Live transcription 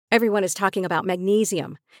Everyone is talking about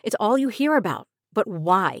magnesium. It's all you hear about. But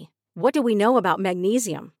why? What do we know about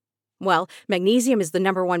magnesium? Well, magnesium is the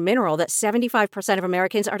number one mineral that 75% of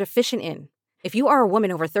Americans are deficient in. If you are a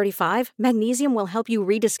woman over 35, magnesium will help you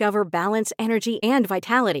rediscover balance, energy, and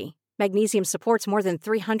vitality. Magnesium supports more than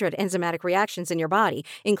 300 enzymatic reactions in your body,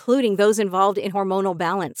 including those involved in hormonal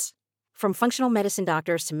balance. From functional medicine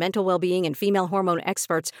doctors to mental well-being and female hormone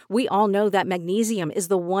experts, we all know that magnesium is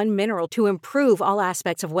the one mineral to improve all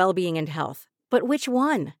aspects of well-being and health. But which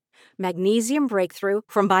one? Magnesium Breakthrough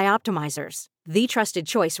from Bioptimizers, the trusted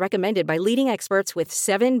choice recommended by leading experts with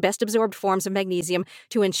 7 best-absorbed forms of magnesium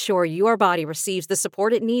to ensure your body receives the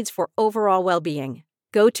support it needs for overall well-being.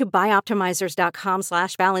 Go to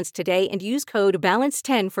bioptimizers.com/balance today and use code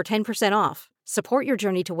BALANCE10 for 10% off. Support your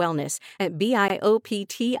journey to wellness at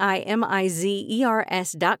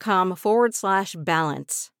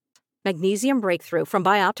bioptimizers.com/balance. Magnesium Breakthrough from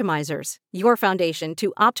Bioptimizers, your foundation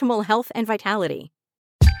to optimal health and vitality.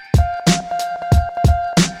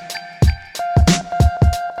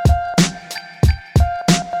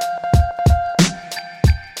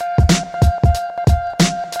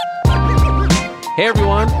 Hey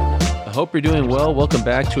everyone, I hope you're doing well. Welcome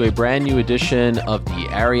back to a brand new edition of the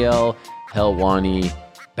Ariel Helwani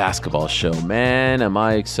basketball show. Man, am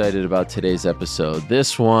I excited about today's episode.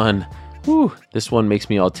 This one makes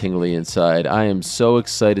me all tingly inside. I am so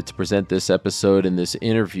excited to present this episode and this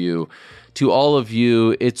interview to all of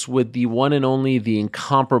you. It's with the one and only, the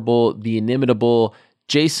incomparable, the inimitable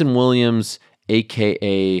Jason Williams,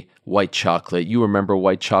 aka White Chocolate. You remember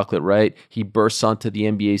White Chocolate, right? He bursts onto the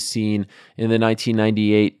NBA scene in the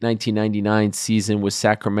 1998-1999 season with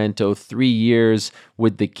Sacramento, 3 years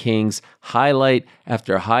with the Kings. Highlight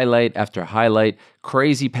after highlight after highlight,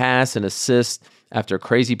 crazy pass and assist after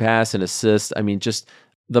crazy pass and assist. I mean, just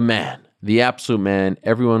the man, the absolute man.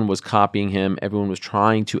 Everyone was copying him. Everyone was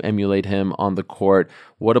trying to emulate him on the court.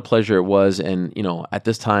 What a pleasure it was. And, you know, at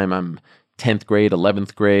this time, I'm 10th grade,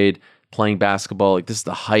 11th grade, playing basketball. Like, this is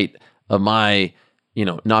the height of my,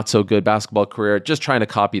 not so good basketball career, just trying to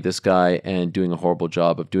copy this guy and doing a horrible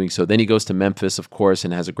job of doing so. Then he goes to Memphis, of course,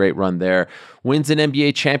 and has a great run there. Wins an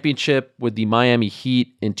NBA championship with the Miami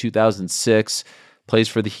Heat in 2006, plays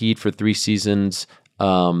for the Heat for 3 seasons,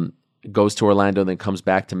 goes to Orlando, then comes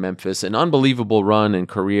back to Memphis. An unbelievable run and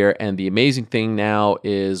career. And the amazing thing now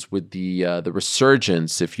is with the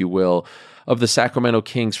resurgence, if you will, of the Sacramento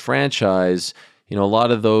Kings franchise. A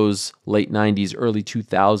lot of those late 90s, early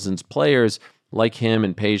 2000s players like him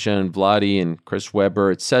and Peja and Vlade and Chris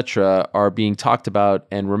Webber, etc., are being talked about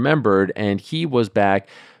and remembered. And he was back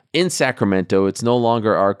in Sacramento. It's no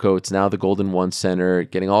longer Arco. It's now the Golden One Center,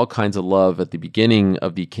 getting all kinds of love at the beginning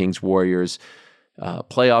of the Kings Warriors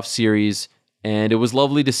playoff series. And it was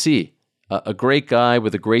lovely to see. A great guy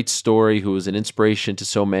with a great story who was an inspiration to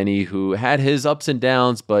so many, who had his ups and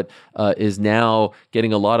downs, but is now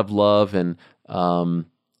getting a lot of love and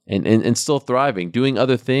still thriving, doing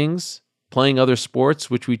other things, playing other sports,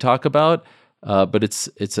 which we talk about. But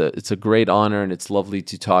it's a great honor, and it's lovely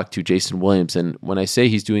to talk to Jason Williams. And when I say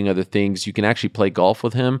he's doing other things, you can actually play golf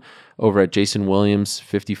with him over at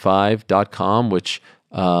jasonwilliams55.com, which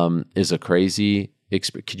is a crazy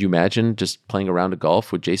experience. Could you imagine just playing a round of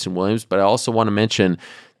golf with Jason Williams? But I also want to mention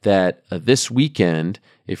that this weekend,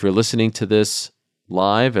 if you're listening to this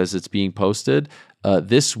live as it's being posted,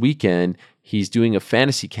 this weekend, he's doing a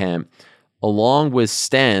fantasy camp along with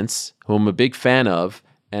Stance, who I'm a big fan of,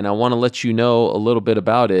 and I want to let you know a little bit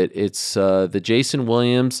about it. It's the Jason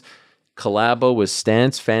Williams collabo with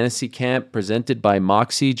Stance Fantasy Camp presented by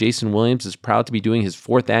Moxie. Jason Williams is proud to be doing his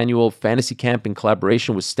 4th annual fantasy camp in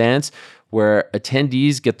collaboration with Stance, where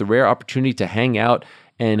attendees get the rare opportunity to hang out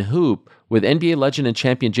and hoop with NBA legend and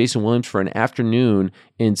champion Jason Williams for an afternoon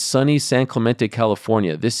in sunny San Clemente,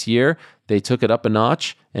 California. This year, they took it up a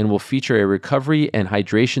notch and will feature a recovery and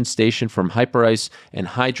hydration station from Hyperice and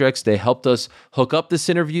Hydrex. They helped us hook up this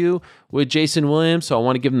interview with Jason Williams, so I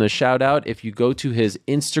want to give him a shout out. If you go to his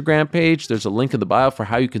Instagram page, there's a link in the bio for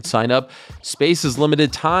how you can sign up. Space is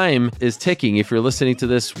limited, time is ticking if you're listening to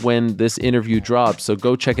this when this interview drops, so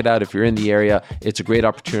go check it out if you're in the area. It's a great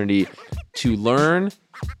opportunity to learn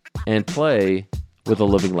and play with a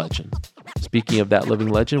living legend. Speaking of that living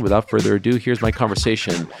legend, without further ado, here's my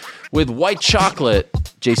conversation with White Chocolate,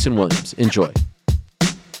 Jason Williams. Enjoy.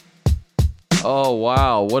 Oh,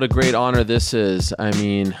 wow. What a great honor this is. I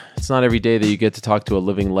mean, it's not every day that you get to talk to a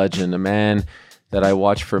living legend, a man that I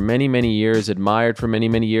watched for many, many years, admired for many,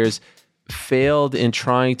 many years, failed in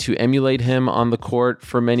trying to emulate him on the court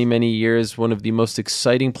for many, many years. One of the most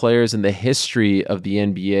exciting players in the history of the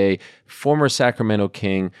NBA, former Sacramento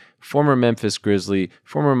King, former Memphis Grizzly,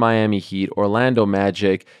 former Miami Heat, Orlando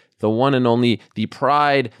Magic, the one and only, the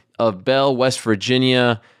pride of Bell, West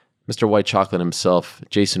Virginia, Mr. White Chocolate himself,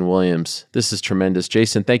 Jason Williams. This is tremendous.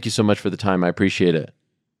 Jason, thank you so much for the time. I appreciate it.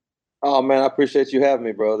 Oh, man, I appreciate you having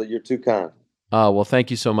me, brother. You're too kind. Well, thank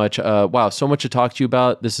you so much. Wow, so much to talk to you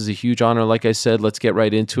about. This is a huge honor. Like I said, let's get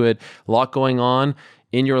right into it. A lot going on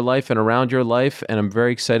in your life and around your life, and I'm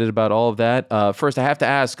very excited about all of that. First, I have to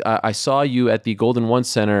ask, I saw you at the Golden One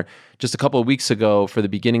Center just a couple of weeks ago for the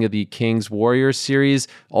beginning of the Kings Warriors series,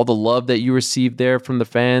 all the love that you received there from the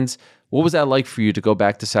fans. What was that like for you to go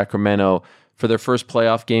back to Sacramento for their first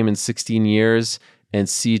playoff game in 16 years and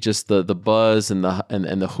see just the buzz and the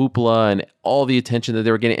hoopla and all the attention that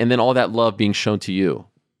they were getting, and then all that love being shown to you?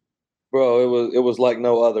 Bro, it was like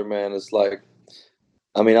no other, man. It's like,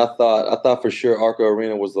 I mean, I thought for sure Arco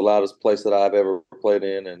Arena was the loudest place that I've ever played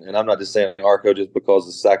in, and I'm not just saying Arco just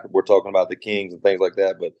because we're talking about the Kings and things like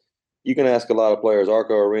that, but you can ask a lot of players.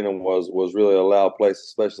 Arco Arena was really a loud place,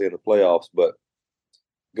 especially in the playoffs. But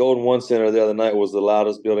Golden One Center the other night was the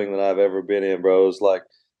loudest building that I've ever been in, bro. It was like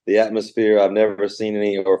the atmosphere. I've never seen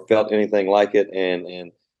any or felt anything like it,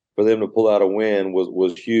 and for them to pull out a win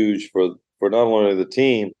was huge for not only the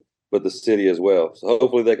team but the city as well. So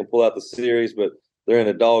hopefully they can pull out the series, but they're in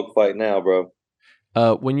a dogfight now, bro.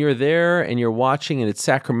 When you're there and you're watching and it's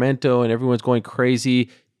Sacramento and everyone's going crazy,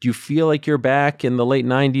 do you feel like you're back in the late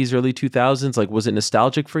 90s, early 2000s? Like, was it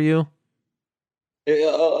nostalgic for you?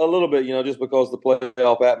 A little bit, just because of the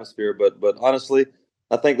playoff atmosphere. But honestly,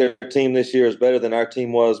 I think their team this year is better than our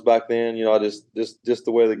team was back then. Just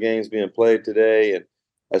the way the game's being played today, and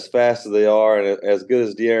as fast as they are, and as good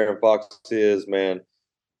as De'Aaron Fox is, man,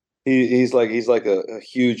 he's like a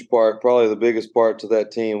huge part, probably the biggest part to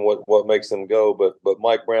that team. What makes them go? But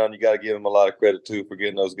Mike Brown, you got to give him a lot of credit too for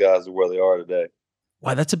getting those guys to where they are today.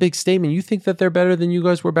 Wow, that's a big statement. You think that they're better than you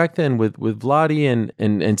guys were back then with Vlade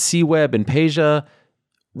and C-Web and Peja?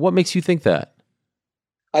 What makes you think that?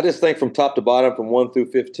 I just think from top to bottom, from 1 through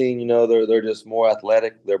 15, they're just more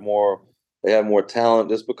athletic. They have more talent,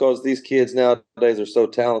 just because these kids nowadays are so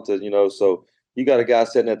talented. So you got a guy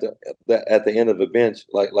sitting at the end of the bench,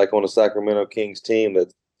 like on the Sacramento Kings team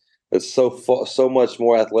that's so much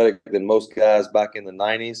more athletic than most guys back in the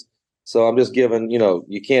 90s. So I'm just giving,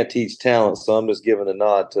 you can't teach talent, so I'm just giving a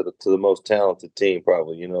nod to the most talented team,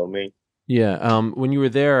 probably. You know what I mean? Yeah. When you were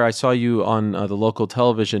there, I saw you on the local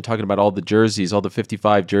television talking about all the jerseys, all the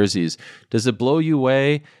 55 jerseys. Does it blow you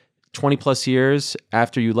away 20 plus years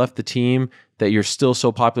after you left the team that you're still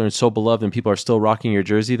so popular and so beloved and people are still rocking your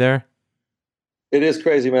jersey there? It is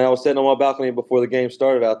crazy, man. I was sitting on my balcony before the game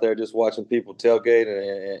started out there just watching people tailgate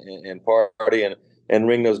and party and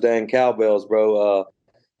ring those dang cowbells, bro.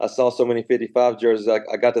 I saw so many 55 jerseys.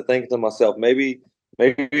 I got to thinking to myself, maybe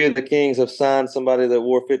the Kings have signed somebody that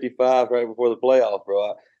wore 55 right before the playoff,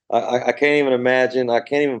 bro. I can't even imagine. I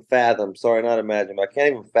can't even fathom. Sorry, not imagine. But I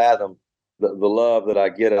can't even fathom the love that I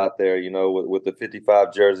get out there, with the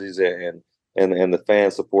 55 jerseys and the fan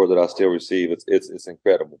support that I still receive. It's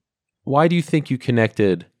incredible. Why do you think you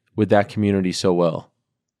connected with that community so well?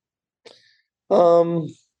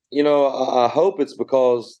 I hope it's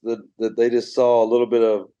because that they just saw a little bit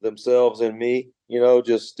of themselves in me.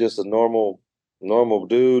 Just a normal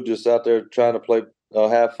dude, just out there trying to play,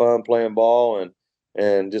 have fun playing ball,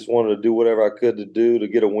 and just wanted to do whatever I could to do to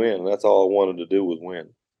get a win. That's all I wanted to do was win.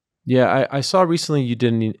 Yeah, I saw recently you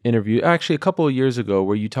did an interview, actually a couple of years ago,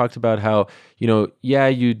 where you talked about how,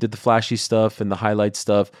 you did the flashy stuff and the highlight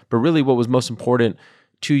stuff, but really what was most important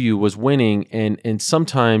to you was winning, and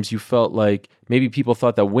sometimes you felt like maybe people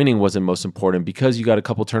thought that winning wasn't most important because you got a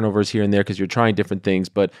couple turnovers here and there because you're trying different things,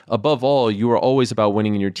 but above all, you were always about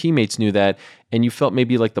winning, and your teammates knew that, and you felt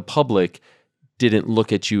maybe like the public didn't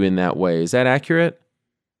look at you in that way. Is that accurate?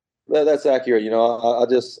 That's accurate. I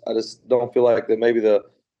just don't feel like that maybe the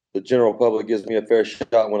general public gives me a fair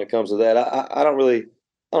shot when it comes to that. I don't really,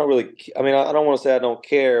 I mean, I don't want to say I don't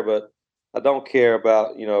care, but I don't care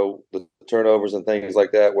about, the turnovers and things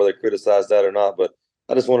like that, whether they criticize that or not. But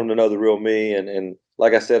I just want them to know the real me. And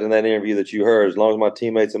like I said in that interview that you heard, as long as my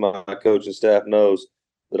teammates and my coaching staff knows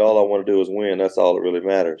that all I want to do is win, that's all that really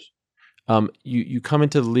matters. You come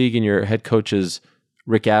into the league and your head coach is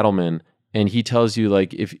Rick Adelman, and he tells you,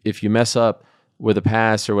 like, if you mess up with a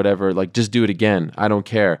pass or whatever, like, just do it again. I don't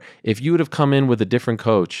care. If you would have come in with a different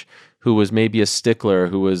coach who was maybe a stickler,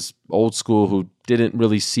 who was old school, who didn't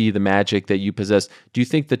really see the magic that you possess, do you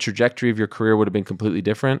think the trajectory of your career would have been completely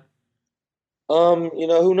different?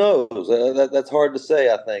 Who knows? That's hard to say.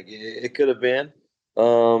 I think it could have been,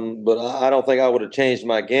 but I don't think I would have changed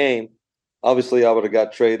my game. Obviously, I would have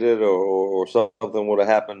got traded, or something would have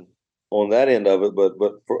happened on that end of it. But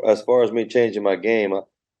as far as me changing my game,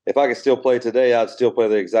 if I could still play today, I'd still play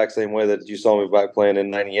the exact same way that you saw me back playing in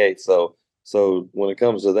 '98. So when it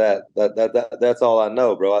comes to that's all I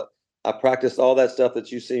know, bro. I practiced all that stuff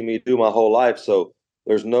that you see me do my whole life. So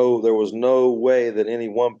there was no way that any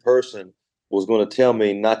one person was going to tell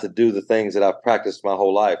me not to do the things that I've practiced my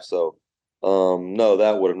whole life. So, no,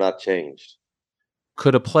 that would have not changed.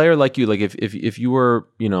 Could a player like you, like if you were,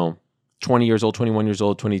 20 years old, 21 years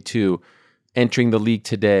old, 22, entering the league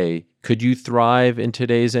today, could you thrive in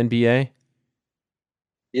today's NBA?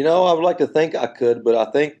 I would like to think I could, but I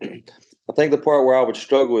think the part where I would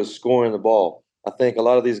struggle is scoring the ball. I think a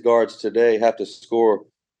lot of these guards today have to score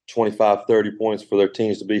 25, 30 points for their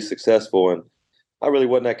teams to be successful. And I really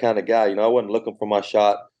wasn't that kind of guy. I wasn't looking for my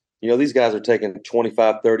shot. These guys are taking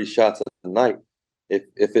 25, 30 shots a night.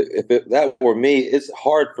 If that were me, it's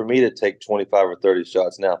hard for me to take 25 or 30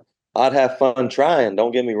 shots. Now, I'd have fun trying,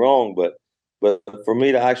 don't get me wrong, but for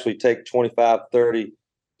me to actually take 25, 30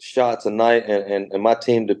 shots a night and my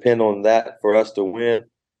team depend on that for us to win,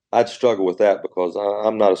 I'd struggle with that because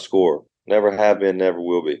I'm not a scorer. Never have been, never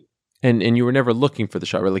will be. And you were never looking for the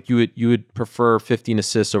shot, right? Like you would prefer 15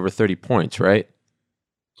 assists over 30 points, right?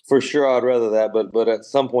 For sure, I'd rather that, but at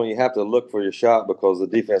some point you have to look for your shot because the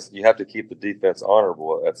defense, you have to keep the defense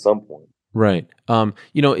honorable at some point. Right.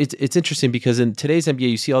 It's interesting because in today's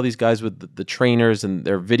NBA, you see all these guys with the trainers and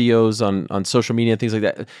their videos on social media and things like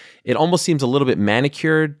that. It almost seems a little bit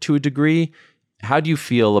manicured to a degree. How do you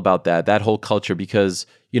feel about that whole culture? Because,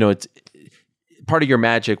 it's part of your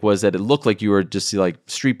magic was that it looked like you were just like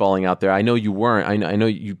street balling out there. I know you weren't. I know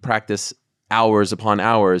you practice hours upon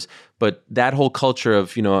hours, but that whole culture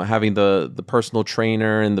of, having the personal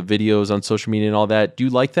trainer and the videos on social media and all that, do you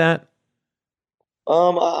like that?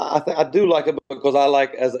 I do like it because I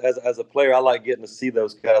like as a player, I like getting to see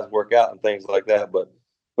those guys work out and things like that.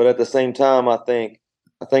 But at the same time, I think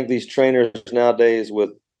these trainers nowadays with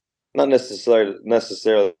not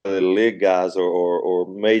necessarily the league guys or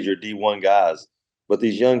major D1 guys, but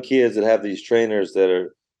these young kids that have these trainers that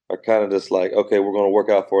are kind of just like, okay, we're going to work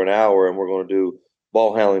out for an hour and we're going to do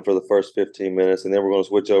ball handling for the first 15 minutes, and then we're going to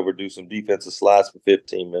switch over, do some defensive slides for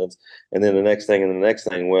 15 minutes, and then the next thing and the next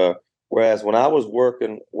thing. Whereas when I was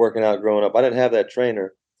working out growing up, I didn't have that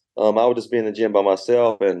trainer. I would just be in the gym by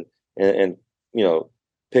myself and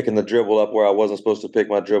picking the dribble up where I wasn't supposed to pick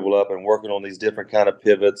my dribble up and working on these different kind of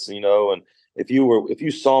pivots, and if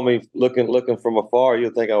you saw me looking from afar,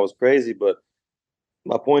 you'd think I was crazy. But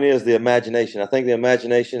my point is the imagination. I think the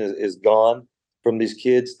imagination is gone from these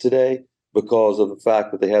kids today because of the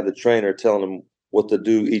fact that they have the trainer telling them what to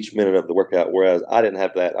do each minute of the workout. Whereas I didn't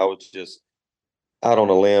have that. I was just out on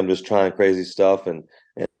a limb, just trying crazy stuff. And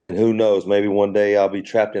who knows, maybe one day I'll be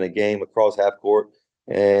trapped in a game across half court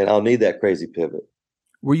and I'll need that crazy pivot.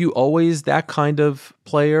 Were you always that kind of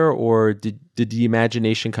player, or did the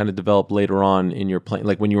imagination kind of develop later on in your playing,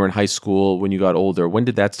 like when you were in high school, when you got older? When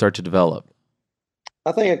did that start to develop?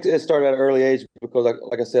 I think it started at an early age because,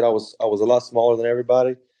 like I said, I was a lot smaller than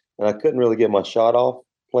everybody, and I couldn't really get my shot off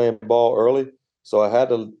playing ball early. So I had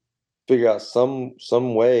to figure out some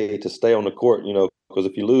way to stay on the court, because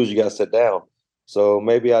if you lose, you got to sit down. So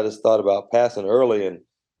maybe I just thought about passing early, and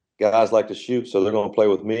guys like to shoot, so they're going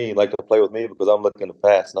to like to play with me because I'm looking to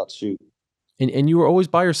pass, not shoot. And you were always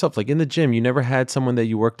by yourself, like in the gym. You never had someone that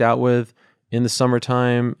you worked out with in the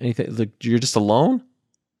summertime. Anything like you're just alone?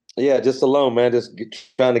 Yeah, just alone, man. Just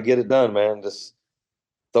trying to get it done, man. Just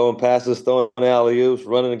throwing passes, throwing alley-oops,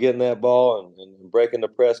 running and getting that ball, and breaking the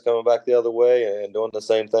press, coming back the other way, and doing the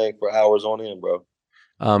same thing for hours on end, bro.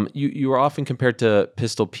 You were often compared to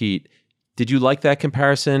Pistol Pete. Did you like that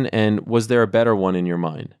comparison, and was there a better one in your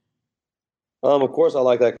mind? Of course, I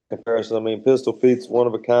like that comparison. I mean, Pistol Pete's one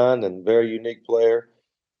of a kind and very unique player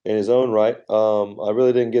in his own right. I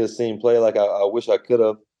really didn't get to see him play like I wish I could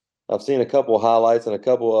have. I've seen a couple of highlights and a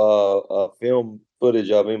couple film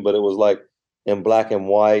footage of him, but it was like in black and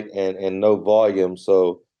white and no volume,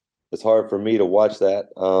 so it's hard for me to watch that.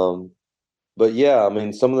 But yeah, I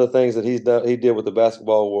mean, some of the things that he did with the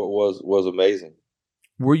basketball was amazing.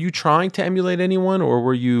 Were you trying to emulate anyone, or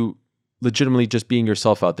were you legitimately just being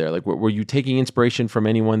yourself out there? Like, were you taking inspiration from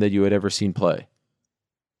anyone that you had ever seen play?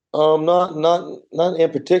 Not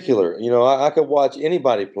in particular. I could watch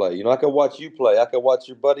anybody play. I could watch you play. I could watch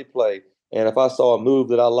your buddy play. And if I saw a move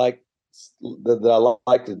that I liked,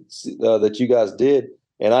 that you guys did,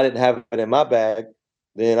 and I didn't have it in my bag,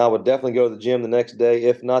 then I would definitely go to the gym the next day,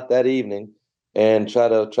 if not that evening, and try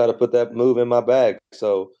to put that move in my bag.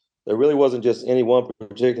 So there really wasn't just any one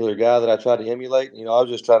particular guy that I tried to emulate. You know, I was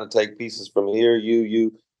just trying to take pieces from here,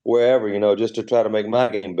 you, wherever, you know, just to try to make my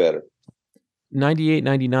game better. 98,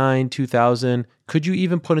 99, 2000. Could you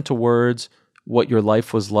even put into words what your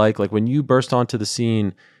life was like? Like when you burst onto the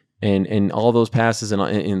scene and all those passes and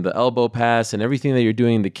in the elbow pass and everything that you're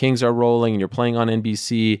doing, the Kings are rolling and you're playing on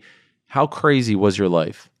NBC. How crazy was your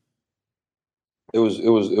life? It was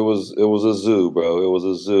a zoo, bro. It was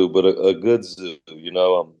a zoo, but a good zoo. You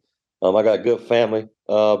know, I got good family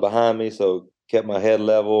behind me, so kept my head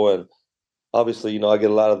level, and obviously, you know, I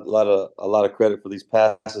get a lot of credit for these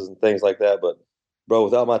passes and things like that. But bro,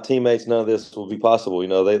 without my teammates, none of this would be possible. You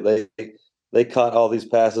know, they caught all these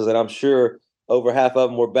passes, and I'm sure over half of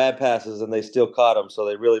them were bad passes, and they still caught them. So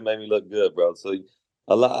they really made me look good, bro. So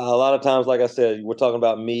a lot of times, like I said, we're talking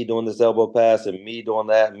about me doing this elbow pass and me doing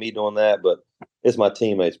that, and me doing that, but it's my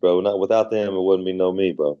teammates, bro. Not without them, it wouldn't be no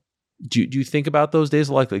me, bro. Do you think about those days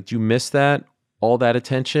like do you miss that, all that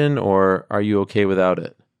attention, or are you okay without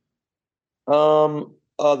it? The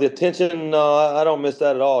attention, no, I don't miss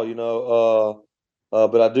that at all, you know.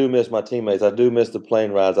 But I do miss my teammates. I do miss the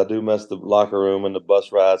plane rides. I do miss the locker room and the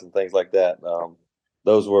bus rides and things like that.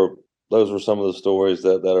 Those were those were some of the stories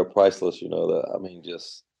that are priceless, you know, that I mean,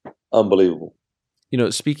 just unbelievable. You know,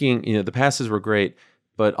 speaking, you know, the passes were great,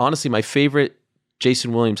 but honestly, my favorite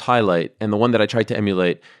Jason Williams highlight and the one that I tried to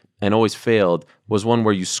emulate and always failed was one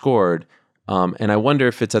where you scored. And I wonder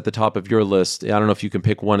if it's at the top of your list. I don't know if you can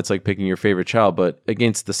pick one. It's like picking your favorite child, but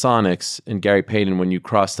against the Sonics and Gary Payton, when you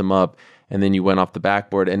crossed him up and then you went off the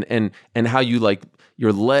backboard and how you like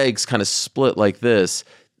your legs kind of split like this.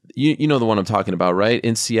 You know the one I'm talking about, right?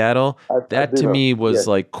 In Seattle, I that do to know. me was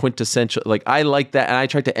Yeah. like quintessential. Like I like that, and I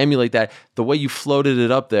tried to emulate that. The way you floated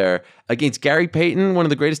it up there against Gary Payton, one of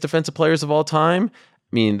the greatest defensive players of all time.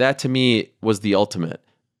 I mean, that to me was the ultimate.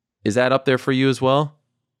 Is that up there for you as well?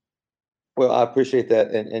 Well, I appreciate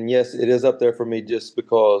that, and yes, it is up there for me just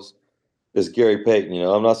because it's Gary Payton. You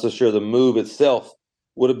know, I'm not so sure the move itself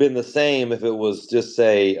would have been the same if it was just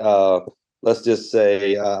say, let's just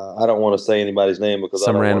say, I don't want to say anybody's name because I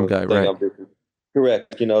Some don't random want to guy, think right? I'm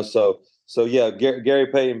correct. You know, so yeah, Gary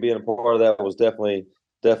Payton being a part of that was definitely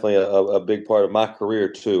a big part of my career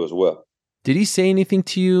too as well. Did he say anything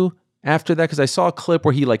to you after that? Because I saw a clip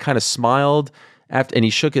where he like kind of smiled after and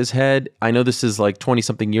he shook his head. I know this is like 20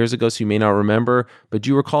 something years ago, so you may not remember, but do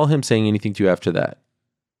you recall him saying anything to you after that?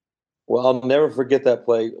 Well, I'll never forget that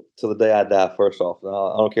play till the day I die. First off,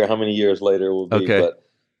 I don't care how many years later it will be, Okay.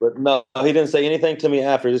 but no, he didn't say anything to me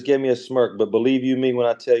after. He just gave me a smirk. But believe you me when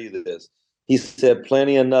I tell you this, he said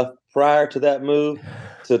plenty enough prior to that move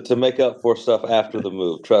to make up for stuff after the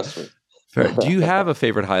move. Trust me. Fair. Do you have a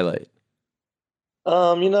favorite highlight?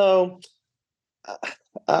 You know,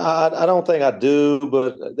 I, I don't think I do,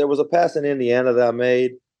 but there was a pass in Indiana that I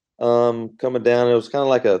made coming down. It was kind of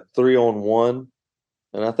like a 3-on-1,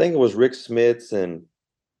 and I think it was Rick Smits and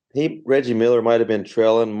Reggie Miller might have been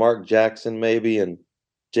trailing, Mark Jackson maybe, and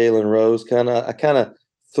Jalen Rose. I kind of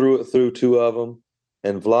threw it through two of them,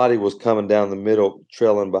 and Vlade was coming down the middle,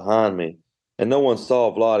 trailing behind me, and no one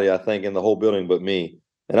saw Vlade, I think, in the whole building but me.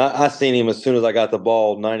 And I seen him as soon as I got the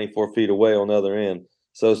ball 94 feet away on the other end.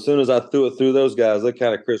 So as soon as I threw it through those guys, they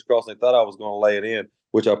kind of crisscrossed. They thought I was going to lay it in,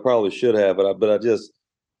 which I probably should have, but I just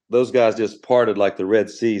those guys just parted like the Red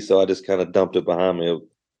Sea, so I just kind of dumped it behind me.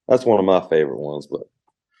 That's one of my favorite ones, but.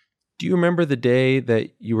 Do you remember the day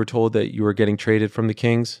that you were told that you were getting traded from the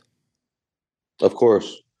Kings? Of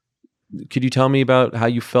course. Could you tell me about how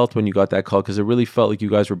you felt when you got that call? Because it really felt like you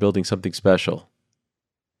guys were building something special.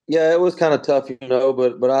 Yeah, it was kind of tough, you know,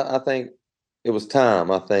 but I think it was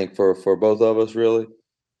time, I think, for both of us really.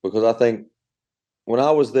 Because I think when I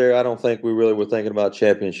was there, I don't think we really were thinking about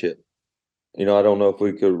championship. You know, I don't know if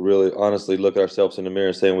we could really honestly look at ourselves in the mirror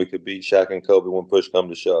and saying we could beat Shaq and Kobe when push come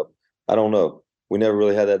to shove. I don't know. We never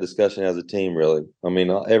really had that discussion as a team, really. I mean,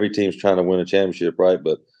 every team's trying to win a championship, right?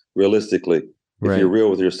 But realistically, if you're Right. real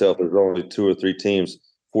with yourself, there's only two or three teams,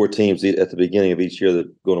 four teams at the beginning of each year that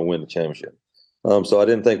are going to win the championship. So I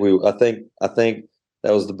didn't think we. I think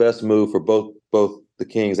that was the best move for both the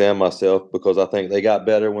Kings and myself because I think they got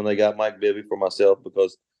better when they got Mike Bibby for myself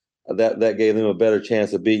because that gave them a better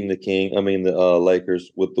chance of beating the King. I mean the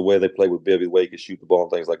Lakers with the way they played with Bibby, the way he could shoot the ball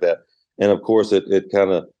and things like that. And of course, it kind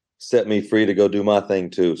of set me free to go do my thing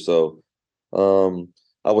too. So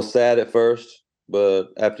I was sad at first, but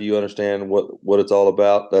after you understand what it's all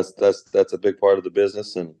about, that's a big part of the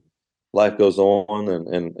business and life goes on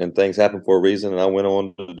and things happen for a reason. And I went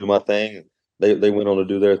on to do my thing. And they went on to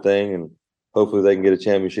do their thing, and hopefully they can get a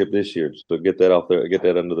championship this year. So get that off there, get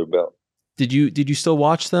that under their belt. Did you still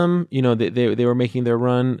watch them? They were making their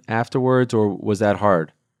run afterwards, or was that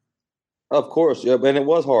hard? Of course, yeah, and it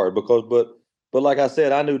was hard but like I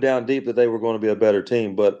said, I knew down deep that they were going to be a better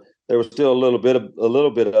team, but there was still a little bit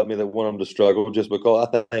of me that wanted them to struggle, just because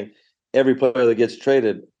I think every player that gets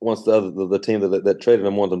traded wants the team that traded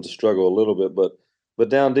them want them to struggle a little bit, but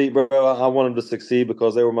down deep, bro, I want them to succeed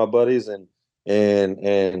because they were my buddies and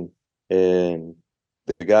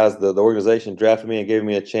the guys, the organization drafted me and gave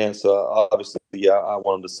me a chance. So obviously, yeah, I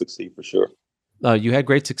want them to succeed for sure. You had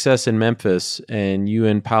great success in Memphis, and you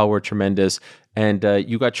and Powell were tremendous. And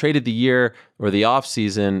you got traded the year or the off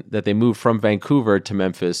season that they moved from Vancouver to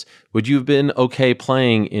Memphis. Would you have been okay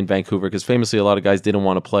playing in Vancouver? Because famously, a lot of guys didn't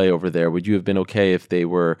want to play over there. Would you have been okay if they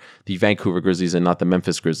were the Vancouver Grizzlies and not the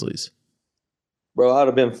Memphis Grizzlies? Bro, I'd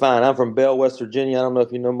have been fine. I'm from Bell, West Virginia. I don't know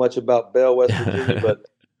if you know much about Bell, West Virginia,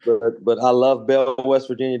 but I love Bell, West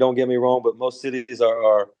Virginia. Don't get me wrong, but most cities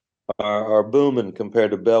are booming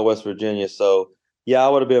compared to Bell, West Virginia. So yeah, I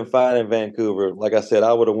would have been fine in Vancouver. Like I said,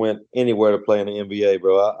 I would have went anywhere to play in the NBA,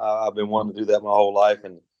 bro. I've been wanting to do that my whole life,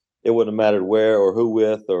 and it wouldn't have mattered where or who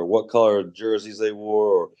with or what color jerseys they wore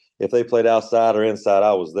or if they played outside or inside.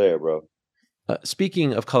 I was there, bro.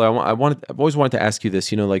 Speaking of color, I've always wanted to ask you this.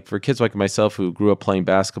 Like for kids like myself who grew up playing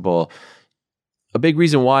basketball, a big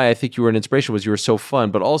reason why I think you were an inspiration was you were so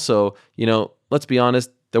fun, but also, let's be honest,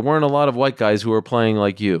 there weren't a lot of white guys who were playing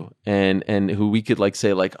like you and who we could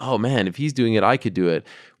say oh man, if he's doing it, I could do it.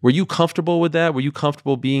 Were you comfortable with that? Were you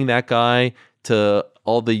comfortable being that guy to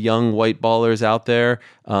all the young white ballers out there?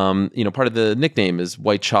 Part of the nickname is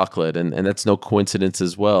white chocolate, and that's no coincidence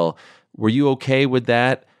as well. Were you okay with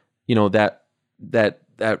that?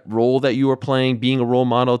 That role that you were playing, being a role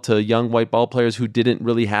model to young white ball players who didn't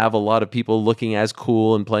really have a lot of people looking as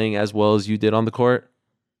cool and playing as well as you did on the court?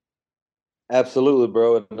 Absolutely,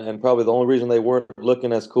 bro. And probably the only reason they weren't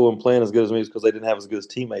looking as cool and playing as good as me is because they didn't have as good as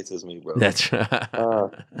teammates as me, bro. That's right.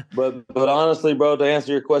 But honestly, bro, to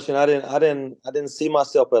answer your question, I didn't see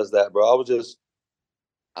myself as that, bro.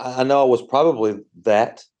 I know I was probably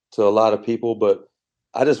that to a lot of people, but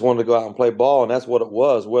I just wanted to go out and play ball, and that's what it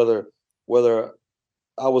was. Whether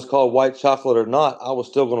I was called white chocolate or not, I was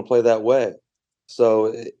still going to play that way.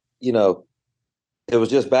 So, it was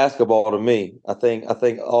just basketball to me. I think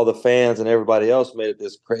all the fans and everybody else made it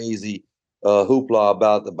this crazy hoopla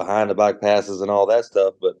about the behind the back passes and all that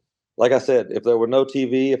stuff. But like I said, if there were no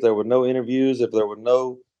TV, if there were no interviews, if there were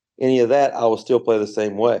no any of that, I would still play the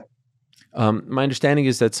same way. My understanding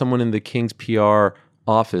is that someone in the Kings PR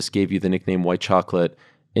office gave you the nickname White Chocolate.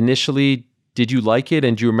 Initially, did you like it,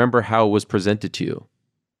 and do you remember how it was presented to you?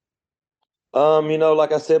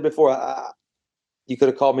 Like I said before, you could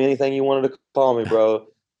have called me anything you wanted to call me, bro.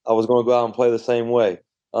 I was going to go out and play the same way.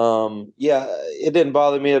 Yeah, it didn't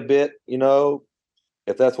bother me a bit.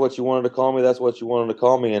 If that's what you wanted to call me, that's what you wanted to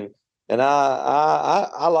call me, and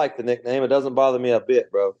I like the nickname. It doesn't bother me a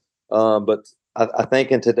bit, bro. But I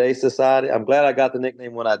think in today's society, I'm glad I got the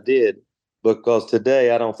nickname when I did, because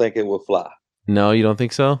today I don't think it would fly. No, you don't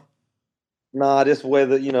think so? Nah, just the way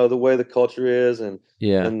the way the culture is and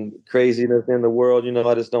craziness in the world,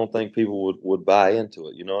 I just don't think people would buy into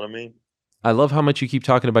it. You know what I mean? I love how much you keep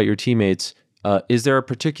talking about your teammates. Is there a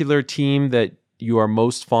particular team that you are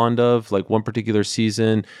most fond of, like one particular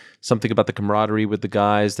season, something about the camaraderie with the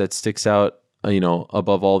guys that sticks out,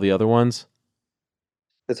 above all the other ones?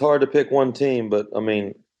 It's hard to pick one team, but I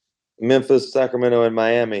mean, Memphis, Sacramento, and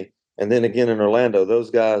Miami, and then again in Orlando,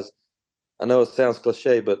 those guys, I know it sounds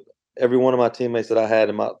cliche, but every one of my teammates that I had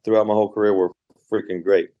throughout my whole career were freaking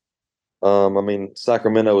great. I mean,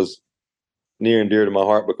 Sacramento is near and dear to my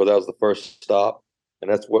heart because that was the first stop, and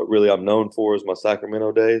that's what really I'm known for is my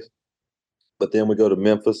Sacramento days. But then we go to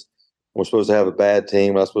Memphis. We're supposed to have a bad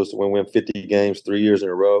team. I'm supposed to win 50 games 3 years in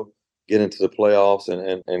a row, get into the playoffs,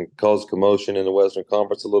 and cause commotion in the Western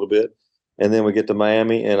Conference a little bit. And then we get to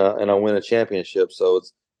Miami, and I win a championship. So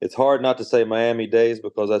it's hard not to say Miami days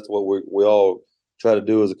because that's what we all try to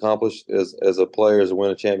do is accomplish as a player is to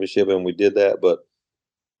win a championship, and we did that. But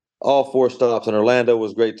all four stops in Orlando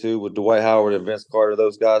was great too with Dwight Howard and Vince Carter.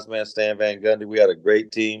 Those guys, man, Stan Van Gundy. We had a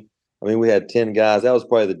great team. I mean, we had 10 guys. That was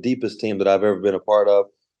probably the deepest team that I've ever been a part of,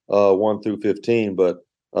 1 through 15. But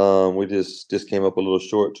we just came up a little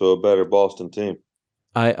short to a better Boston team.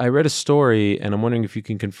 I read a story, and I'm wondering if you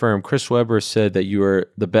can confirm. Chris Webber said that you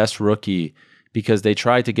were the best rookie because they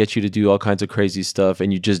tried to get you to do all kinds of crazy stuff,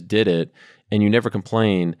 and you just did it, and you never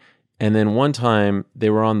complained. And then one time they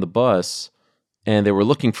were on the bus, and they were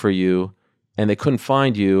looking for you, and they couldn't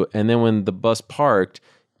find you. And then when the bus parked,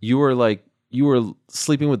 you were like you were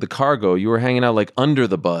sleeping with the cargo. You were hanging out like under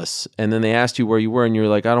the bus, and then they asked you where you were, and you were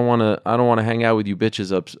like, I don't want to hang out with you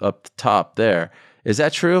bitches up top there. Is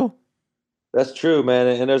that true? That's true, man.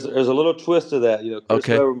 And there's a little twist to that. Chris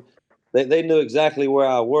Okay. Webber, they knew exactly where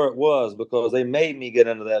I was because they made me get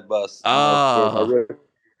into that bus. Ah,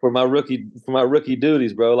 For my rookie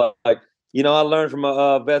duties, bro. I learned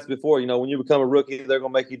from vets before. When you become a rookie, they're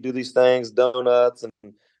gonna make you do these things, donuts,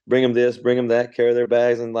 and bring them this, bring them that, carry their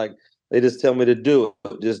bags, and like they just tell me to do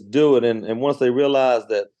it, just do it. And once they realize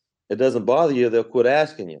that it doesn't bother you, they'll quit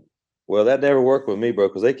asking you. Well, that never worked with me, bro,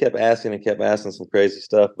 because they kept asking and kept asking some crazy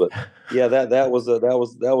stuff. But yeah, that was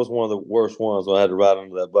one of the worst ones when I had to ride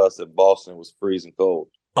under that bus in Boston. It was freezing cold.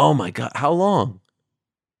 oh my God. How long?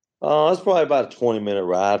 It's probably about a 20-minute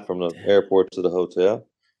ride from the airport to the hotel.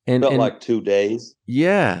 Felt And like 2 days.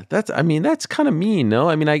 yeah, that's kind of mean, no?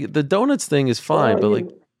 I mean, the donuts thing is fine, Well, but like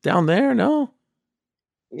down there, no?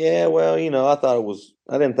 yeah, well, I thought it was.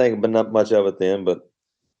 I didn't think not much of it then, but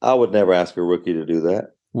I would never ask a rookie to do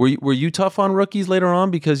that. Were you tough on rookies later on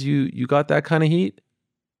because you got that kind of heat?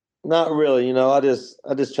 Not really. I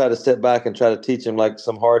just try to step back and try to teach them like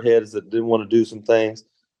some hard heads that didn't want to do some things.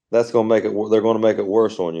 That's gonna make it. They're gonna make it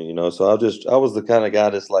worse on you. So I was the kind of guy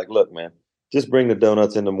that's like, look, man, just bring the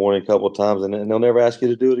donuts in the morning a couple of times, and they'll never ask you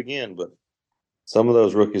to do it again. But some of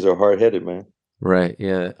those rookies are hard headed, man. Right.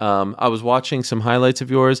 Yeah. I was watching some highlights of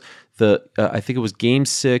yours. I think it was Game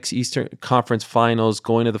 6 Eastern Conference Finals,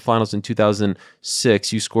 going to the finals in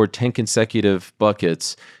 2006. You scored 10 consecutive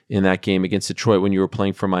buckets in that game against Detroit when you were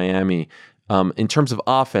playing for Miami. In terms of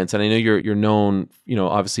offense, and I know you're known,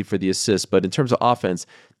 obviously for the assists, but in terms of offense,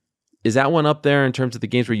 is that one up there in terms of the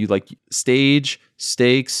games where you like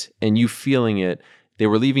stakes, and you feeling it? They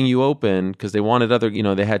were leaving you open because they wanted other,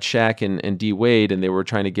 they had Shaq and D Wade, and they were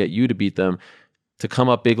trying to get you to beat them. To come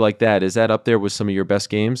up big like that, is that up there with some of your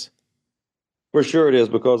best games? For sure it is,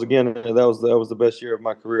 because again, that was the best year of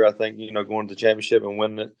my career. I think going to the championship and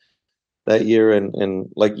winning it that year, and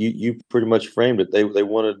like you pretty much framed it. They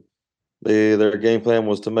wanted their game plan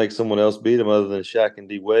was to make someone else beat them other than Shaq and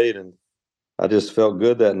D Wade, and I just felt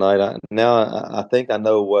good that night. I think I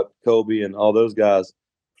know what Kobe and all those guys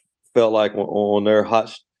felt like on their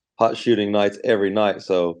hot shooting nights every night.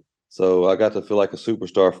 So I got to feel like a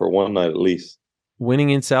superstar for one night at least.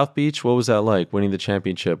 Winning in South Beach, what was that like? Winning the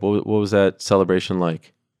championship, what was that celebration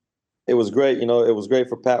like? It was great. It was great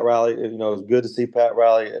for Pat Riley. It was good to see Pat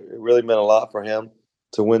Riley. It really meant a lot for him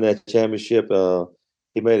to win that championship.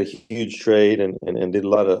 He made a huge trade and did a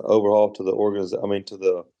lot of overhaul to to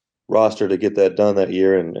the roster to get that done that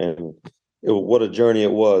year. What a journey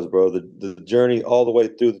it was, bro. The journey all the way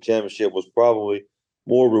through the championship was probably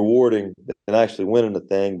more rewarding than actually winning the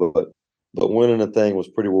thing, but winning the thing was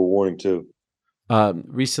pretty rewarding too.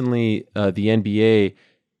 Recently, the NBA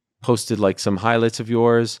posted like some highlights of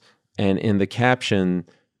yours, and in the caption,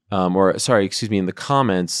 in the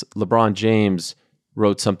comments, LeBron James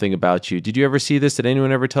wrote something about you. Did you ever see this? Did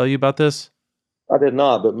anyone ever tell you about this? I did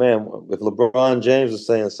not, but man, if LeBron James is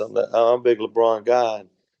saying something, I'm a big LeBron guy.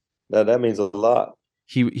 That means a lot.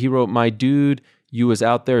 He wrote, "My dude, you was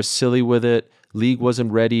out there silly with it. League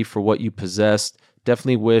wasn't ready for what you possessed.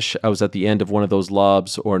 Definitely wish I was at the end of one of those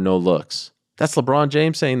lobs or no looks." That's LeBron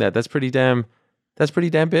James saying that. That's pretty damn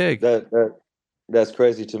big. That's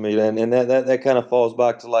crazy to me, and that kind of falls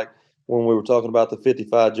back to like when we were talking about the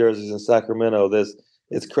 55 jerseys in Sacramento.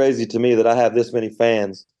 It's crazy to me that I have this many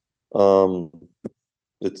fans. And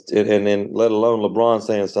then let alone LeBron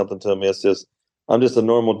saying something to me. It's just I'm just a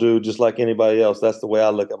normal dude, just like anybody else. That's the way I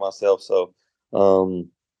look at myself. So,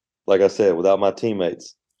 like I said, without my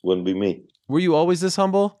teammates, wouldn't be me. Were you always this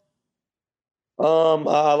humble?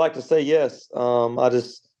 I like to say yes. I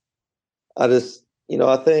just, I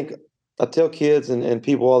think I tell kids and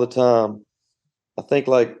people all the time, I think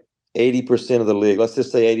like 80% of the league, let's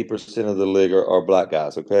just say 80% of the league are black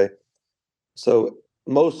guys. Okay. So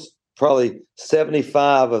probably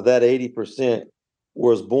 75 of that 80%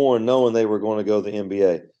 was born knowing they were going to go to the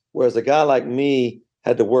NBA. Whereas a guy like me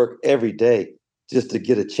had to work every day just to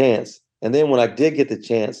get a chance. And then when I did get the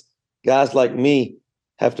chance, guys like me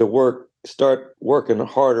have to start working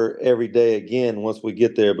harder every day again once we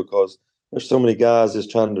get there, because there's so many guys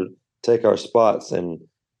just trying to take our spots. And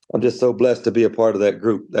I'm just so blessed to be a part of that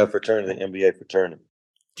group, that fraternity, the NBA fraternity.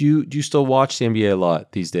 Do you still watch the NBA a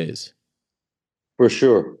lot these days? For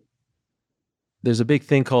sure. There's a big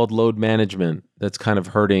thing called load management that's kind of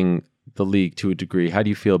hurting the league to a degree. How do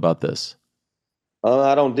you feel about this?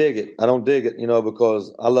 I don't dig it.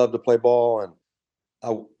 Because I love to play ball,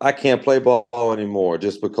 and I can't play ball anymore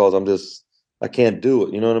just because I can't do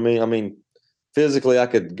it. You know what I mean? I mean, physically I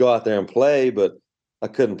could go out there and play, but I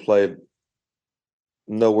couldn't play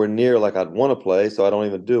nowhere near like I'd want to play, so I don't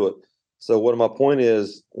even do it. So what my point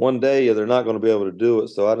is, one day they're not going to be able to do it.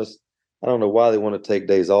 So I don't know why they want to take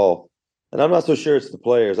days off. And I'm not so sure it's the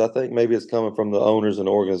players. I think maybe it's coming from the owners and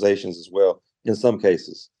organizations as well in some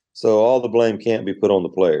cases. So all the blame can't be put on the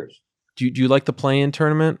players. Do you like the play-in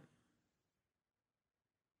tournament?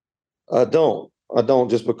 I don't. I don't,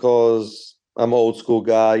 just because I'm an old school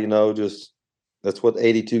guy, just that's what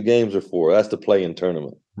 82 games are for. That's the play-in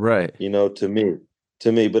tournament, Right. to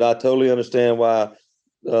me. But I totally understand why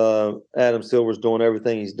Adam Silver's doing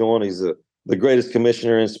everything he's doing. He's the greatest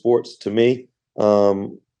commissioner in sports to me,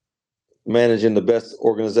 managing the best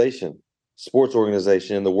sports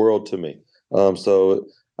organization in the world to me. So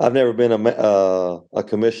I've never been a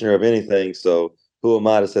commissioner of anything. So who am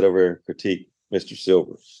I to sit over here and critique Mr.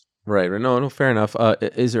 Silver? Right. No, fair enough.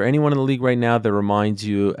 Is there anyone in the league right now that reminds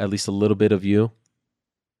you at least a little bit of you?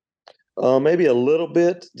 Maybe a little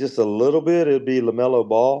bit, just a little bit. It'd be LaMelo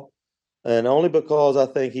Ball, and only because I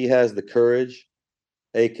think he has the courage,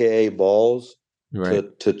 aka balls,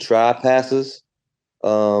 Right. to try passes.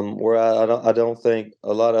 Where I don't think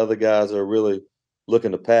a lot of other guys are really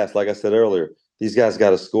looking to pass. Like I said earlier, these guys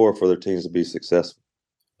got to score for their teams to be successful.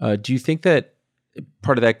 Do you think that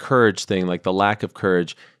part of that courage thing, like the lack of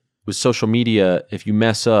courage, with social media, if you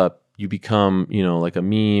mess up, you become, like a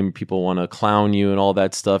meme, people want to clown you and all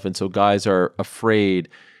that stuff. And so guys are afraid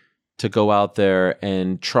to go out there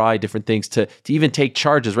and try different things, to even take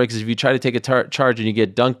charges, right? Because if you try to take a charge and you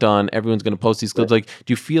get dunked on, everyone's going to post these clips. Right. Like,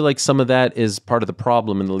 do you feel like some of that is part of the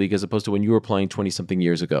problem in the league as opposed to when you were playing 20-something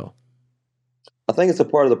years ago? I think it's a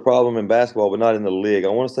part of the problem in basketball, but not in the league. I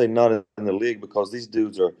want to say not in the league because these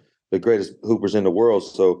dudes are the greatest hoopers in the world.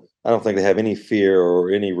 So I don't think they have any fear or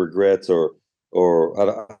any regrets or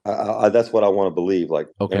that's what I want to believe. Like,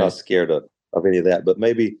 Okay. they're not scared of any of that. But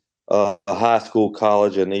maybe a high school,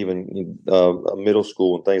 college, and even middle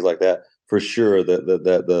school and things like that, for sure that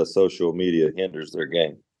the social media hinders their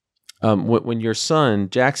game. When your son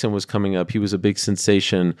Jackson was coming up, he was a big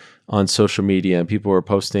sensation on social media, and people were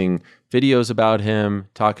posting videos about him,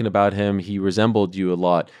 talking about him. He resembled you a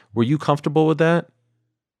lot. Were you comfortable with that?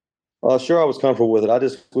 Sure, I was comfortable with it. I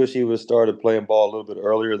just wish he would have started playing ball a little bit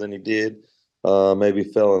earlier than he did. Maybe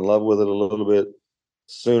fell in love with it a little bit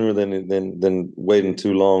sooner than waiting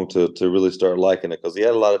too long to really start liking it, because he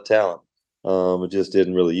had a lot of talent. It just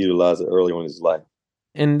didn't really utilize it early in his life.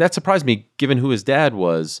 And that surprised me, given who his dad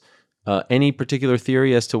was. Any particular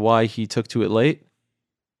theory as to why he took to it late?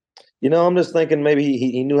 I'm just thinking maybe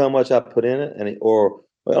he knew how much I put in it, or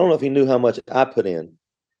I don't know if he knew how much I put in,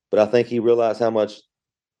 but I think he realized how much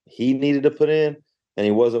he needed to put in, and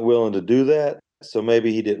he wasn't willing to do that. So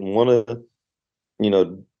maybe he didn't want to,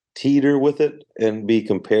 teeter with it and be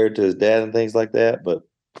compared to his dad and things like that. But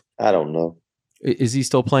I don't know. Is he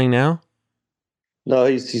still playing now? No,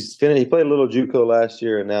 he's finished. He played a little JUCO last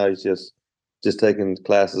year, and now he's just taking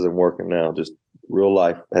classes and working now. Just real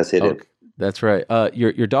life has hit him. That's right.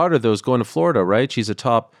 Your daughter, though, is going to Florida, right? She's a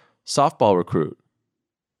top softball recruit.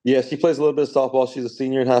 Yeah, she plays a little bit of softball. She's a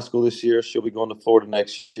senior in high school this year. She'll be going to Florida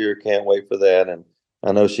next year. Can't wait for that. And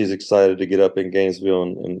I know she's excited to get up in Gainesville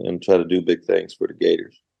and try to do big things for the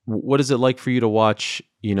Gators. What is it like for you to watch,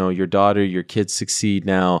 your daughter, your kids succeed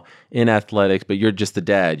now in athletics, but you're just the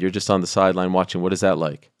dad. You're just on the sideline watching. What is that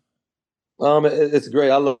like? It's great.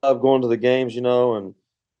 I love going to the games, and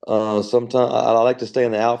sometimes I like to stay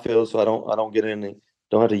in the outfield so I don't get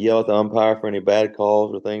don't have to yell at the umpire for any bad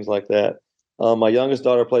calls or things like that. My youngest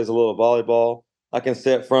daughter plays a little volleyball. I can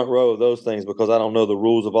sit front row of those things because I don't know the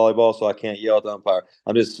rules of volleyball, so I can't yell at the umpire.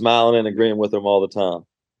 I'm just smiling and agreeing with them all the time.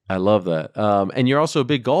 I love that. And you're also a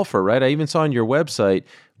big golfer, right? I even saw on your website,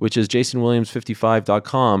 which is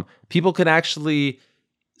jasonwilliams55.com, people can actually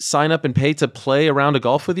sign up and pay to play a round of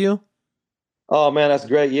golf with you? Oh man, that's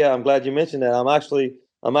great. Yeah, I'm glad you mentioned that. I'm actually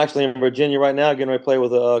in Virginia right now, getting ready to play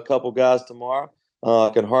with a couple guys tomorrow.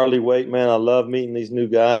 I can hardly wait, man. I love meeting these new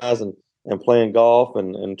guys and playing golf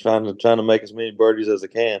and trying to make as many birdies as I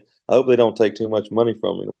can. I hope they don't take too much money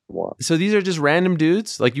from me tomorrow. So these are just random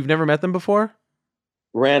dudes? Like you've never met them before?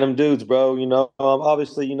 Random dudes, bro.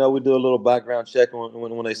 Obviously, we do a little background check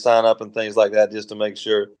when they sign up and things like that, just to make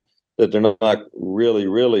sure that they're not really,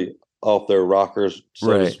 really off their rockers,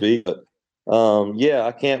 so to speak. But yeah,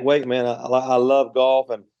 I can't wait, man. I love golf,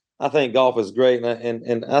 and I think golf is great.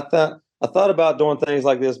 And I thought about doing things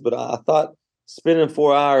like this, but I thought spending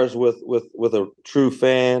 4 hours with a true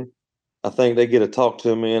fan, I think they get to talk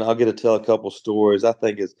to me, and I'll get to tell a couple stories. I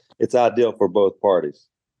think it's ideal for both parties.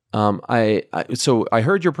 So I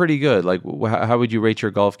heard you're pretty good. Like, how would you rate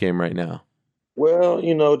your golf game right now? Well,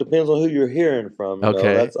 it depends on who you're hearing from.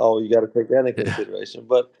 Okay. That's all you got to take that into consideration.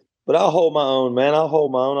 But but I'll hold my own, man. I'll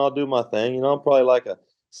hold my own. I'll do my thing. You know, I'm probably like a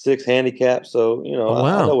 6 handicap, so Oh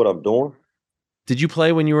I know wow. what I'm doing. Did you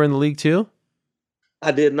play when you were in the league too?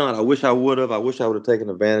 I did not. I wish I would have. I wish I would have taken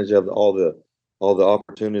advantage of all the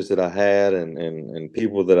opportunities that I had and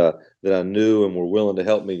people that I knew and were willing to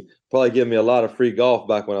help me. Probably give me a lot of free golf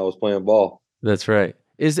back when I was playing ball. That's right.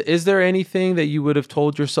 Is there anything that you would have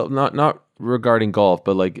told yourself, not regarding golf,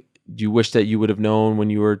 but like, do you wish that you would have known when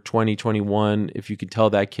you were 20, 21, if you could tell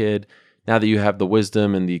that kid, now that you have the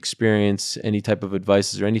wisdom and the experience, any type of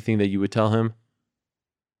advice, is there anything that you would tell him?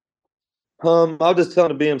 I'll just tell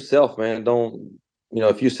him to be himself, man. Don't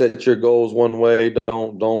if you set your goals one way,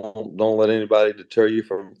 don't let anybody deter you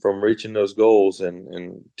from reaching those goals.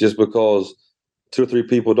 And just because two or three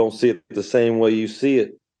people don't see it the same way you see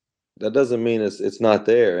it, that doesn't mean it's not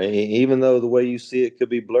there. And even though the way you see it could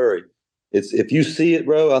be blurry, it's if you see it,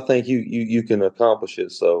 bro, I think you can accomplish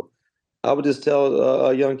it. So I would just tell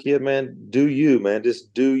a young kid, man, do you, man,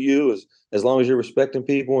 just do you as long as you're respecting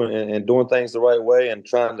people and doing things the right way and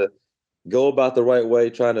trying to go about the right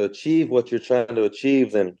way, trying to achieve what you're trying to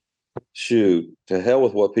achieve, then shoot, to hell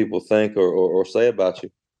with what people think or say about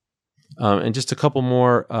you. And just a couple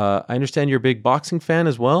more. I understand you're a big boxing fan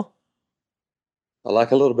as well. I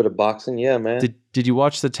like a little bit of boxing, yeah, man. Did you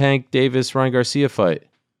watch the Tank Davis Ryan Garcia fight?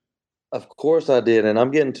 Of course I did, and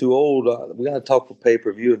I'm getting too old. We got to talk for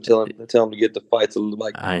pay-per-view and tell him to get the fights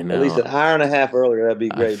like I at least know. an hour and a half earlier. That'd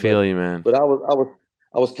be I great. feel you, man. But I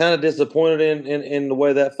was kind of disappointed in the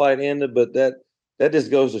way that fight ended. But that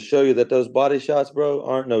just goes to show you that those body shots, bro,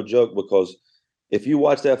 aren't no joke. Because if you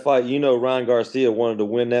watch that fight, Ryan Garcia wanted to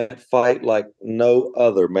win that fight like no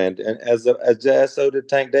other, man. And as so did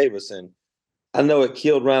Tank Davis. And I know it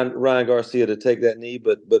killed Ryan Garcia to take that knee,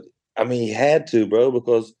 but I mean he had to, bro,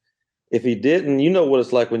 because if he didn't, you know what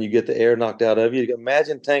it's like when you get the air knocked out of you.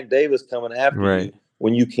 Imagine Tank Davis coming after Right. you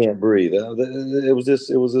when you can't breathe. It was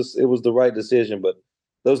the right decision, but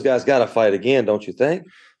those guys got to fight again, don't you think?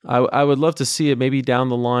 I would love to see it maybe down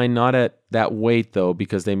the line, not at that weight though,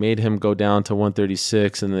 because they made him go down to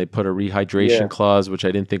 136 and they put a rehydration Yeah, clause, which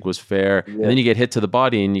I didn't think was fair. And yeah, then you get hit to the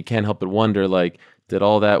body and you can't help but wonder, like, did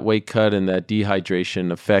all that weight cut and that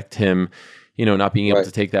dehydration affect him, not being able right.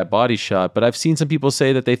 to take that body shot? But I've seen some people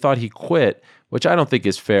say that they thought he quit, which I don't think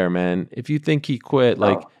is fair, man. If you think he quit,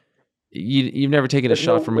 like, No, you've never taken a there's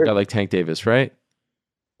shot no. from a guy like Tank Davis, right?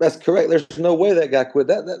 That's correct. There's no way that guy quit.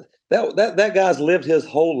 That guy's lived his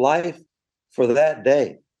whole life for that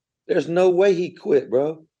day. There's no way he quit,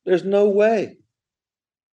 bro. There's no way.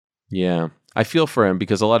 Yeah, I feel for him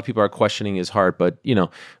because a lot of people are questioning his heart, but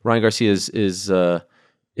Ryan Garcia is He's a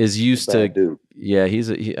used to. bad dude. Yeah,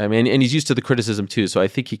 I mean, and he's used to the criticism too, so I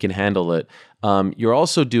think he can handle it. You're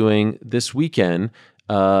also doing this weekend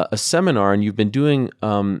a seminar, and you've been doing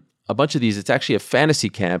a bunch of these. It's actually a fantasy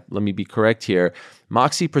camp. Let me be correct here.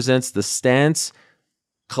 Moxie presents the Stance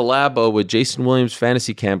collabo with Jason Williams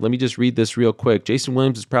Fantasy Camp. Let me just read this real quick. Jason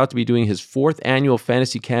Williams is proud to be doing his 4th annual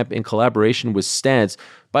fantasy camp in collaboration with Stance.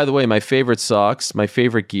 By the way, my favorite socks, my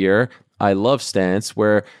favorite gear. I love Stance,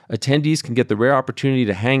 where attendees can get the rare opportunity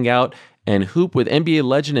to hang out and hoop with NBA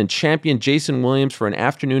legend and champion Jason Williams for an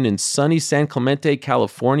afternoon in sunny San Clemente,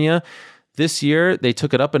 California. This year, they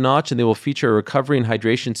took it up a notch and they will feature a recovery and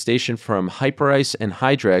hydration station from Hyperice and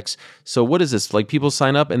Hydrex. So what is this? Like, people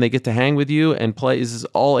sign up and they get to hang with you and play? Is this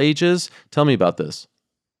all ages? Tell me about this.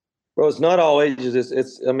 Bro, it's not all ages.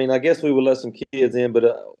 It's. I mean, I guess we would let some kids in,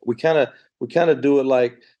 but we kind of do it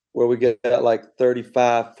like where we get like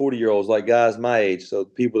 35, 40-year-olds, like guys my age. So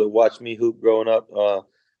people that watch me hoop growing up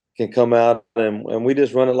can come out and we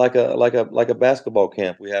just run it like a basketball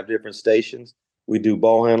camp. We have different stations. We do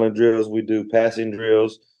ball handling drills. We do passing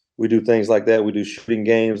drills. We do things like that. We do shooting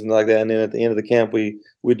games and like that. And then at the end of the camp, we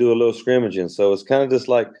do a little scrimmaging. So it's kind of just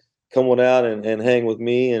like coming out and hang with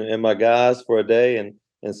me and my guys for a day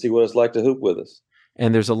and see what it's like to hoop with us.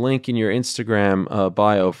 And there's a link in your Instagram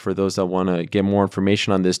bio for those that want to get more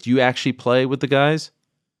information on this. Do you actually play with the guys?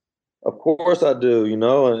 Of course I do,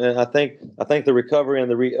 and I think the recovery and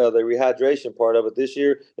the rehydration part of it this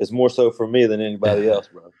year is more so for me than anybody else,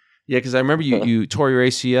 bro. Yeah, because I remember you tore your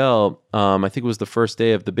ACL. I think it was the first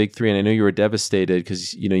day of the Big Three, and I know you were devastated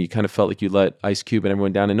because you kind of felt like you let Ice Cube and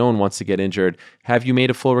everyone down, and no one wants to get injured. Have you made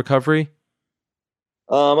a full recovery?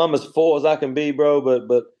 I'm as full as I can be, bro.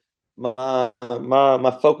 But my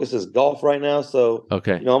focus is golf right now, so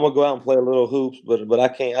Okay. I'm gonna go out and play a little hoops, but I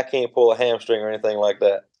can't pull a hamstring or anything like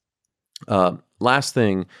that. Last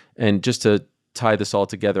thing, and just to tie this all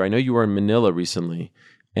together, I know you were in Manila recently,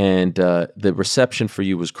 and the reception for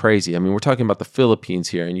you was crazy. I mean, we're talking about the Philippines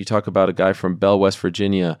here, and you talk about a guy from Bell, West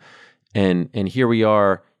Virginia, and here we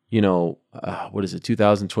are, what is it,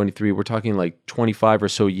 2023? We're talking like 25 or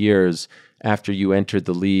so years after you entered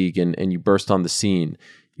the league and you burst on the scene.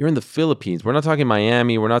 You're in the Philippines. We're not talking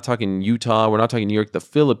Miami. We're not talking Utah. We're not talking New York, the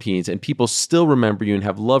Philippines. And people still remember you and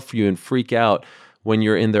have love for you and freak out when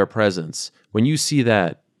you're in their presence. When you see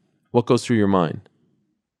that, what goes through your mind?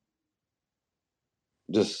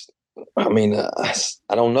 I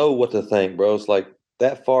don't know what to think, bro. It's like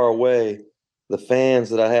that far away. The fans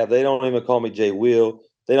that I have, they don't even call me Jay Will.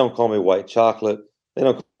 They don't call me White Chocolate. They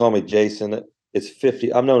don't call me Jason. It's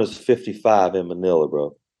 50. I'm known as 55 in Manila,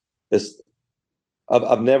 bro.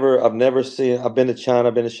 I've never seen. I've been to China,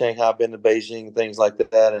 I've been to Shanghai, I've been to Beijing, things like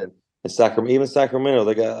that, and Sacramento, even Sacramento.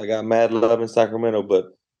 I got mad love in Sacramento,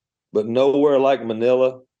 but nowhere like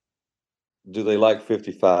Manila do they like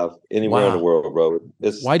 55 anywhere in the world, bro.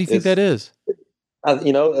 Why do you think that is?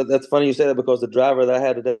 That's funny you say that, because the driver that I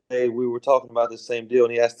had today, we were talking about the same deal,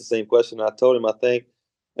 and he asked the same question. I told him, I think,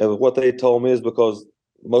 and what they told me is because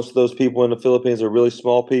most of those people in the Philippines are really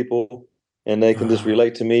small people, and they can just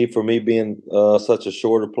relate to me for me being such a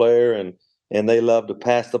shorter player, and they love to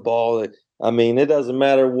pass the ball. I mean, it doesn't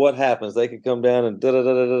matter what happens. They can come down and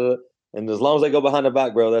da-da-da-da-da, and as long as they go behind the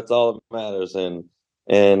back, bro, that's all that matters. And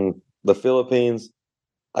the Philippines,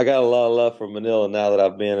 I got a lot of love for Manila now that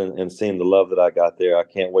I've been and seen the love that I got there. I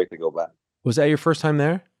can't wait to go back. Was that your first time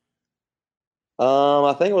there?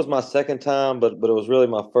 I think it was my second time, but it was really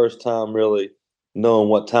my first time really knowing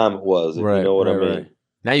what time it was, if you know what I mean. Right.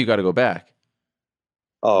 Now you got to go back.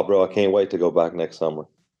 Oh, bro, I can't wait to go back next summer.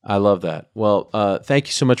 I love that. Well, thank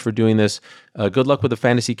you so much for doing this. Good luck with the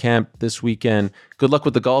fantasy camp this weekend. Good luck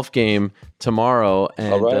with the golf game tomorrow.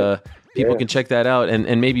 And people can check that out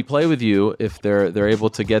and maybe play with you if they're able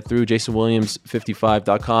to get through.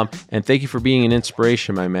 JasonWilliams55.com. And thank you for being an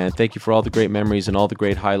inspiration, my man. Thank you for all the great memories and all the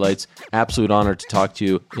great highlights. Absolute honor to talk to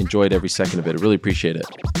you. Enjoyed every second of it. I really appreciate it.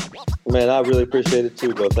 Man, I really appreciate it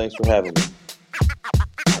too, bro. Thanks for having me.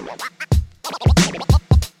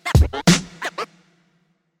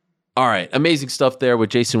 All right. Amazing stuff there with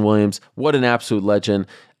Jason Williams. What an absolute legend.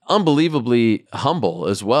 Unbelievably humble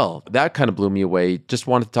as well. That kind of blew me away. Just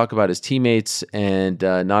wanted to talk about his teammates and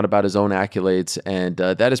not about his own accolades. And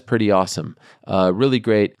that is pretty awesome. Really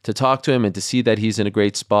great to talk to him and to see that he's in a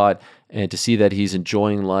great spot and to see that he's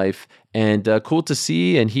enjoying life. And cool to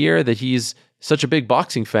see and hear that he's such a big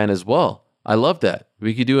boxing fan as well. I love that.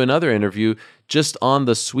 We could do another interview just on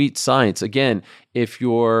the sweet science. Again, if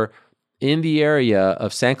you're in the area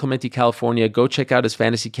of San Clemente, California, go check out his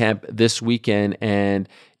fantasy camp this weekend. And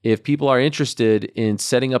if people are interested in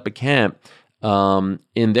setting up a camp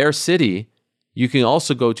in their city, you can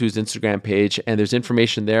also go to his Instagram page, and there's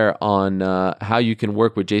information there on how you can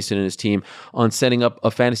work with Jason and his team on setting up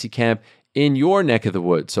a fantasy camp in your neck of the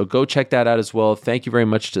woods. So go check that out as well. Thank you very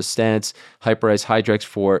much to Stance, Hyperice, Hydrex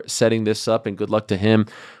for setting this up, and good luck to him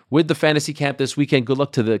with the fantasy camp this weekend. Good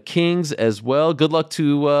luck to the Kings as well. Good luck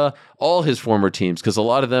to all his former teams, because a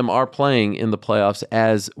lot of them are playing in the playoffs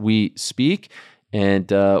as we speak. And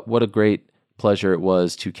what a great pleasure it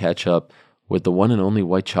was to catch up with the one and only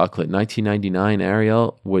White Chocolate. 1999,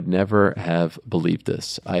 Ariel would never have believed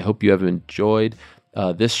this. I hope you have enjoyed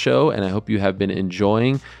this show, and I hope you have been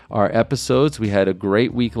enjoying our episodes. We had a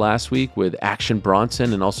great week last week with Action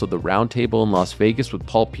Bronson, and also the Roundtable in Las Vegas with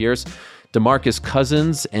Paul Pierce, DeMarcus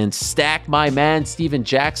Cousins, and Stack, my man, Steven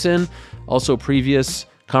Jackson. Also previous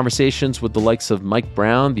conversations with the likes of Mike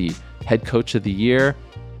Brown, the head coach of the year,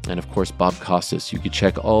 and of course, Bob Costas. You can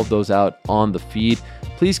check all of those out on the feed.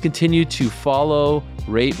 Please continue to follow,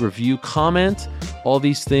 rate, review, comment. All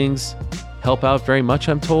these things help out very much,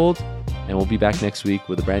 I'm told. And we'll be back next week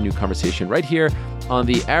with a brand new conversation right here on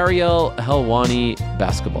the Ariel Helwani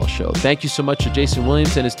Basketball Show. Thank you so much to Jason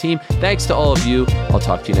Williams and his team. Thanks to all of you. I'll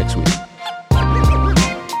talk to you next week.